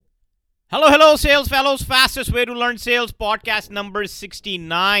Hello, hello, sales fellows. Fastest way to learn sales, podcast number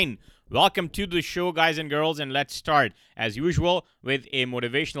 69. Welcome to the show, guys and girls, and let's start, as usual, with a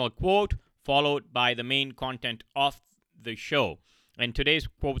motivational quote followed by the main content of the show. And today's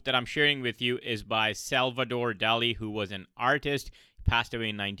quote that I'm sharing with you is by Salvador Dali, who was an artist. He passed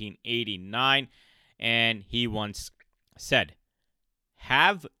away in 1989, and he once said,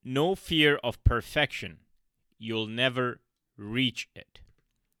 "Have no fear of perfection. You'll never reach it."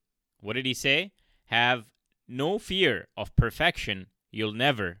 What did he say? Have no fear of perfection. You'll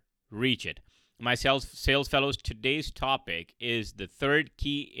never reach it. My sales fellows, today's topic is the third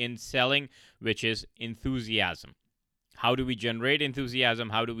key in selling, which is enthusiasm. How do we generate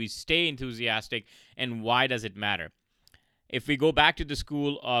enthusiasm? How do we stay enthusiastic? And why does it matter? If we go back to the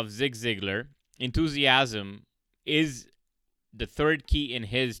school of Zig Ziglar, enthusiasm is the third key in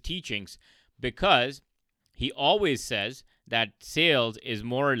his teachings because he always says that sales is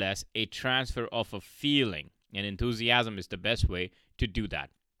more or less a transfer of a feeling, and enthusiasm is the best way to do that.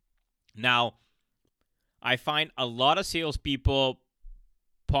 Now, I find a lot of salespeople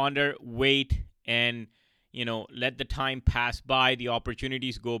ponder, wait, and let the time pass by, the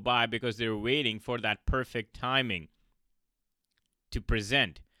opportunities go by because they're waiting for that perfect timing to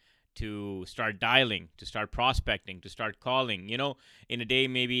present, to start dialing, to start prospecting, to start calling. In a day,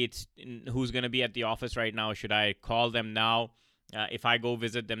 maybe it's who's going to be at the office right now. Should I call them now? If I go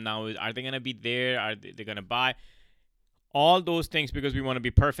visit them now, are they going to be there? Are they going to buy? All those things, because we want to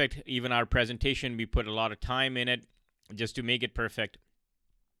be perfect. Even our presentation, we put a lot of time in it just to make it perfect.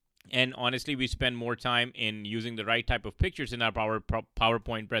 And honestly, we spend more time in using the right type of pictures in our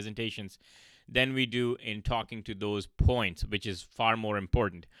PowerPoint presentations than we do in talking to those points, which is far more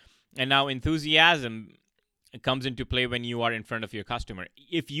important. And now enthusiasm comes into play when you are in front of your customer.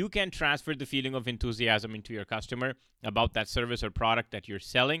 If you can transfer the feeling of enthusiasm into your customer about that service or product that you're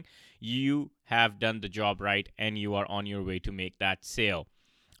selling, you have done the job right and you are on your way to make that sale.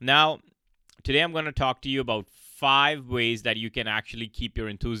 Now, today I'm going to talk to you about 5 ways that you can actually keep your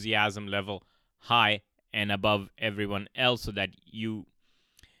enthusiasm level high and above everyone else so that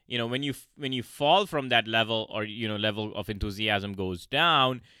when you fall from that level, or level of enthusiasm goes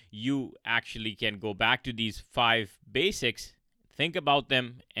down, you actually can go back to these 5 basics, think about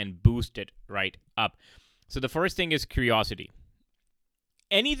them, and boost it right up. So the first thing is curiosity.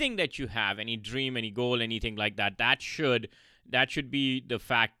 Anything that you have, any dream, any goal, anything like that, that should be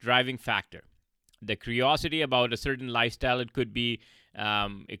the driving factor. The curiosity about a certain lifestyle. It could be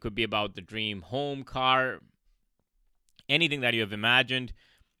about the dream home, car, anything that you have imagined.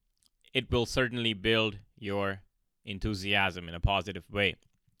 It will certainly build your enthusiasm in a positive way,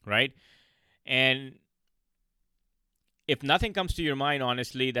 right? And if nothing comes to your mind,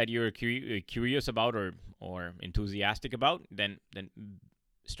 honestly, that you're curious about or enthusiastic about, then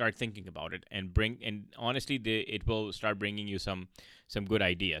start thinking about it and honestly, it will start bringing you some good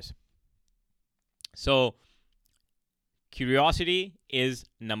ideas. So curiosity is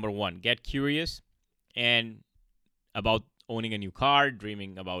number 1. Get curious and about owning a new car,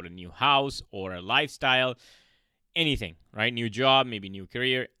 dreaming about a new house or a lifestyle, anything, right? New job, maybe new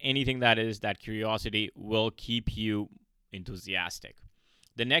career, anything that curiosity will keep you enthusiastic.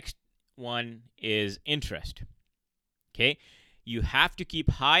 The next one is interest. Okay? You have to keep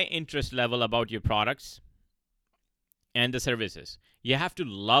high interest level about your products and the services. You have to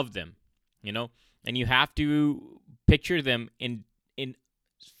love them, and you have to picture them in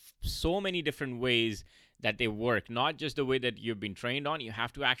so many different ways that they work, not just the way that you've been trained on. You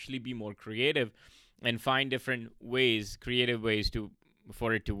have to actually be more creative and find different ways, creative ways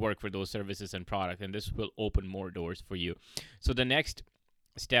for it to work for those services and products, and this will open more doors for you. So the next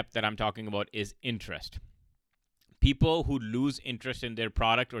step that I'm talking about is interest. People who lose interest in their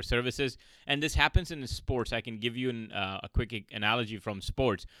product or services, and this happens in sports. I can give you a quick analogy from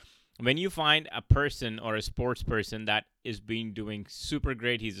sports. When you find a person or a sports person that is doing super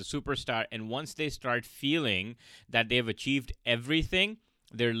great, he's a superstar, and once they start feeling that they've achieved everything,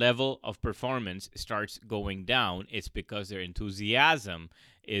 their level of performance starts going down. It's because their enthusiasm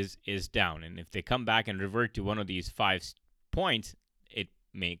is down. And if they come back and revert to one of these 5 points, it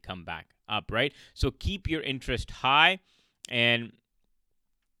may come back up, right? So keep your interest high and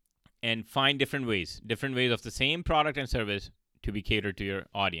find different ways of the same product and service to be catered to your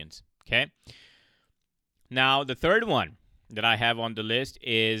audience. Okay. Now, the third one that I have on the list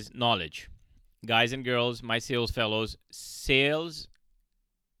is knowledge. Guys and girls, my sales fellows, sales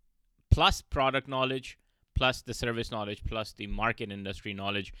plus product knowledge, plus the service knowledge, plus the market industry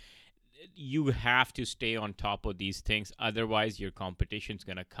knowledge. You have to stay on top of these things. Otherwise, your competition's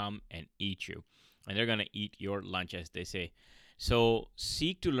going to come and eat you. And they're going to eat your lunch, as they say. So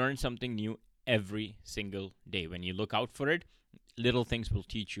seek to learn something new every single day. When you look out for it, little things will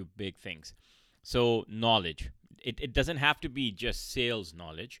teach you big things. So knowledge. It doesn't have to be just sales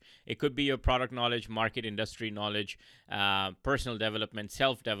knowledge. It could be your product knowledge, market industry knowledge, personal development,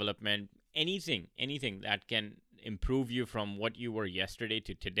 self-development, anything that can improve you from what you were yesterday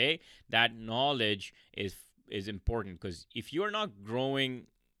to today. That knowledge is important, because if you're not growing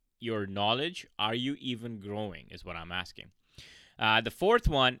your knowledge, are you even growing, is what I'm asking. The fourth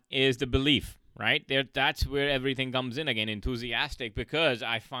one is the belief, right? That's where everything comes in again, enthusiastic, because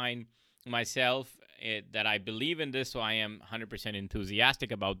I find myself that I believe in this, so I am 100%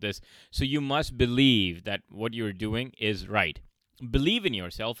 enthusiastic about this. So you must believe that what you're doing is right. Believe in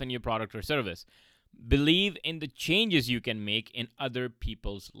yourself and your product or service. Believe in the changes you can make in other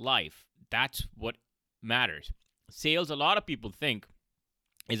people's life. That's what matters. Sales, a lot of people think,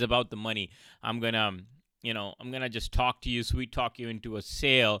 is about the money. I'm gonna just talk to you, sweet talk you into a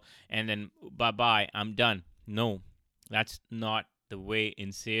sale, and then bye-bye, I'm done. No, that's not the way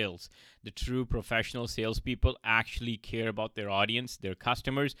in sales. The true professional salespeople actually care about their audience, their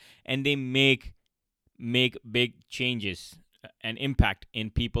customers, and they make big changes and impact in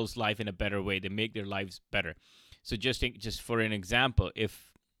people's life in a better way. They make their lives better. So just for an example,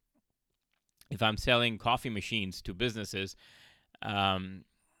 if I'm selling coffee machines to businesses,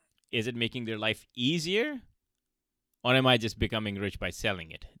 is it making their life easier, or am I just becoming rich by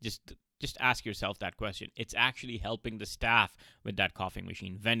selling it? Just ask yourself that question. It's actually helping the staff with that coffee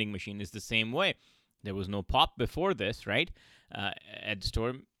machine. Vending machine is the same way. There was no pop before this, right? At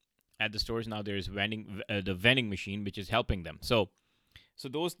the stores now there's the vending machine, which is helping them. So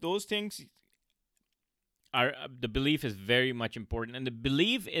those things are, the belief is very much important. And the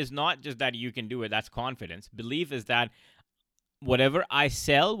belief is not just that you can do it. That's confidence. Belief is that whatever I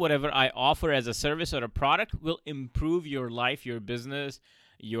sell, whatever I offer as a service or a product will improve your life, your business,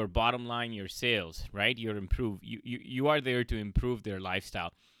 your bottom line, your sales, right? You are there to improve their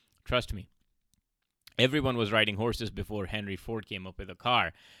lifestyle. Trust me. Everyone was riding horses before Henry Ford came up with a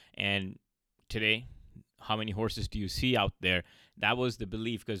car. And today, how many horses do you see out there? That was the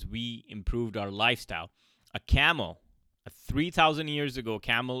belief, because we improved our lifestyle. A camel, 3,000 years ago,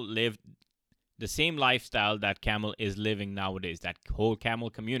 camel lived the same lifestyle that camel is living nowadays, that whole camel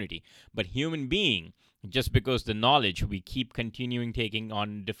community. But human being, just because the knowledge, we keep continuing taking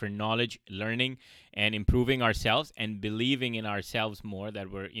on different knowledge, learning and improving ourselves and believing in ourselves more,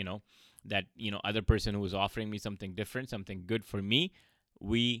 that other person who is offering me something different, something good for me,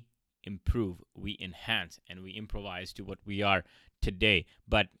 we improve, we enhance, and we improvise to what we are today.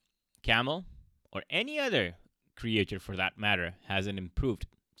 But camel, or any other creature for that matter, hasn't improved.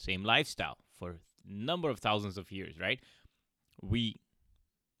 Same lifestyle for a number of thousands of years, right?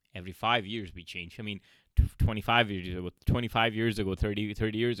 Every 5 years we change. I mean, 25 years ago, 30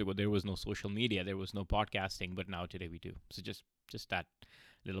 years ago, there was no social media, there was no podcasting, but now today we do. So just that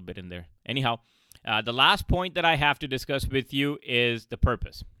little bit in there. Anyhow, the last point that I have to discuss with you is the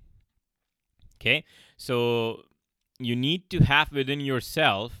purpose. Okay, so you need to have within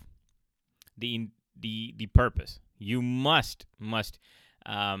yourself the purpose. You must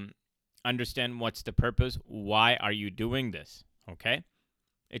understand what's the purpose. Why are you doing this? Okay,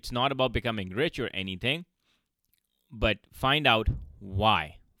 it's not about becoming rich or anything, but find out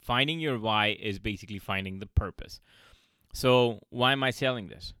why. Finding your why is basically finding the purpose. So why am I selling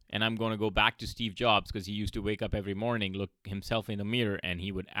this? And I'm going to go back to Steve Jobs, because he used to wake up every morning, look himself in the mirror, and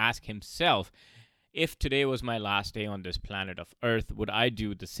he would ask himself, if today was my last day on this planet of Earth, would I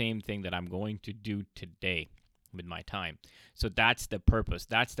do the same thing that I'm going to do today with my time? So that's the purpose.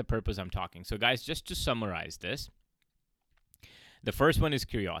 That's the purpose I'm talking. So guys, just to summarize this, the first one is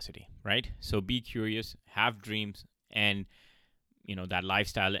curiosity, right? So be curious, have dreams, and that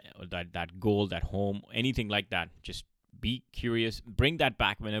lifestyle, or that goal, that home, anything like that. Just be curious. Bring that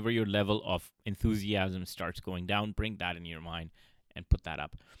back whenever your level of enthusiasm starts going down. Bring that in your mind and put that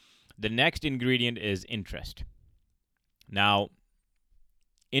up. The next ingredient is interest. Now,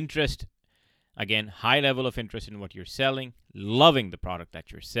 interest, again, high level of interest in what you're selling, loving the product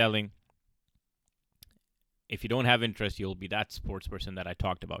that you're selling. If you don't have interest, you'll be that sports person that I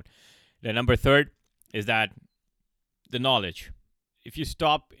talked about. The number third is that the knowledge. If you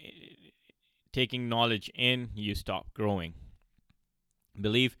stop taking knowledge in, you stop growing.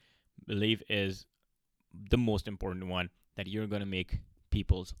 Belief is the most important one, that you're going to make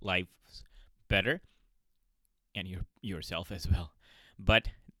people's lives better, and yourself as well. But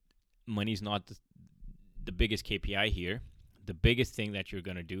money's not the biggest KPI here. The biggest thing that you're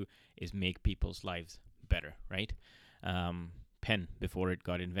going to do is make people's lives better, right? Pen, before it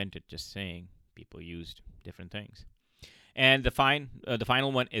got invented, just saying, people used different things. And the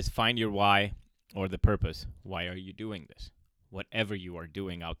final one is find your why or the purpose. Why are you doing this? Whatever you are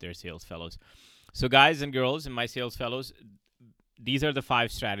doing out there, sales fellows. So, guys and girls, and my sales fellows, these are the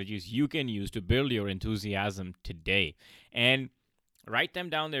 5 strategies you can use to build your enthusiasm today. And write them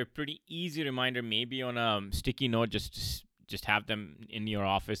down. They're a pretty easy reminder, maybe on a sticky note. Just have them in your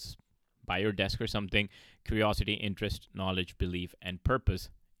office, by your desk or something. Curiosity, interest, knowledge, belief, and purpose.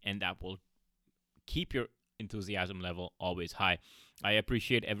 And that will keep your enthusiasm level always high. I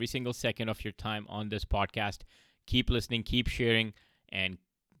appreciate every single second of your time on this podcast. Keep listening, keep sharing, and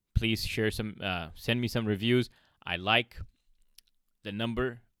please send me some reviews. I like the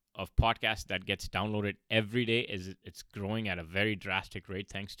number of podcasts that gets downloaded every day. It's growing at a very drastic rate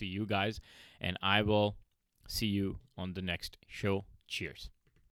thanks to you guys. And I will see you on the next show. Cheers.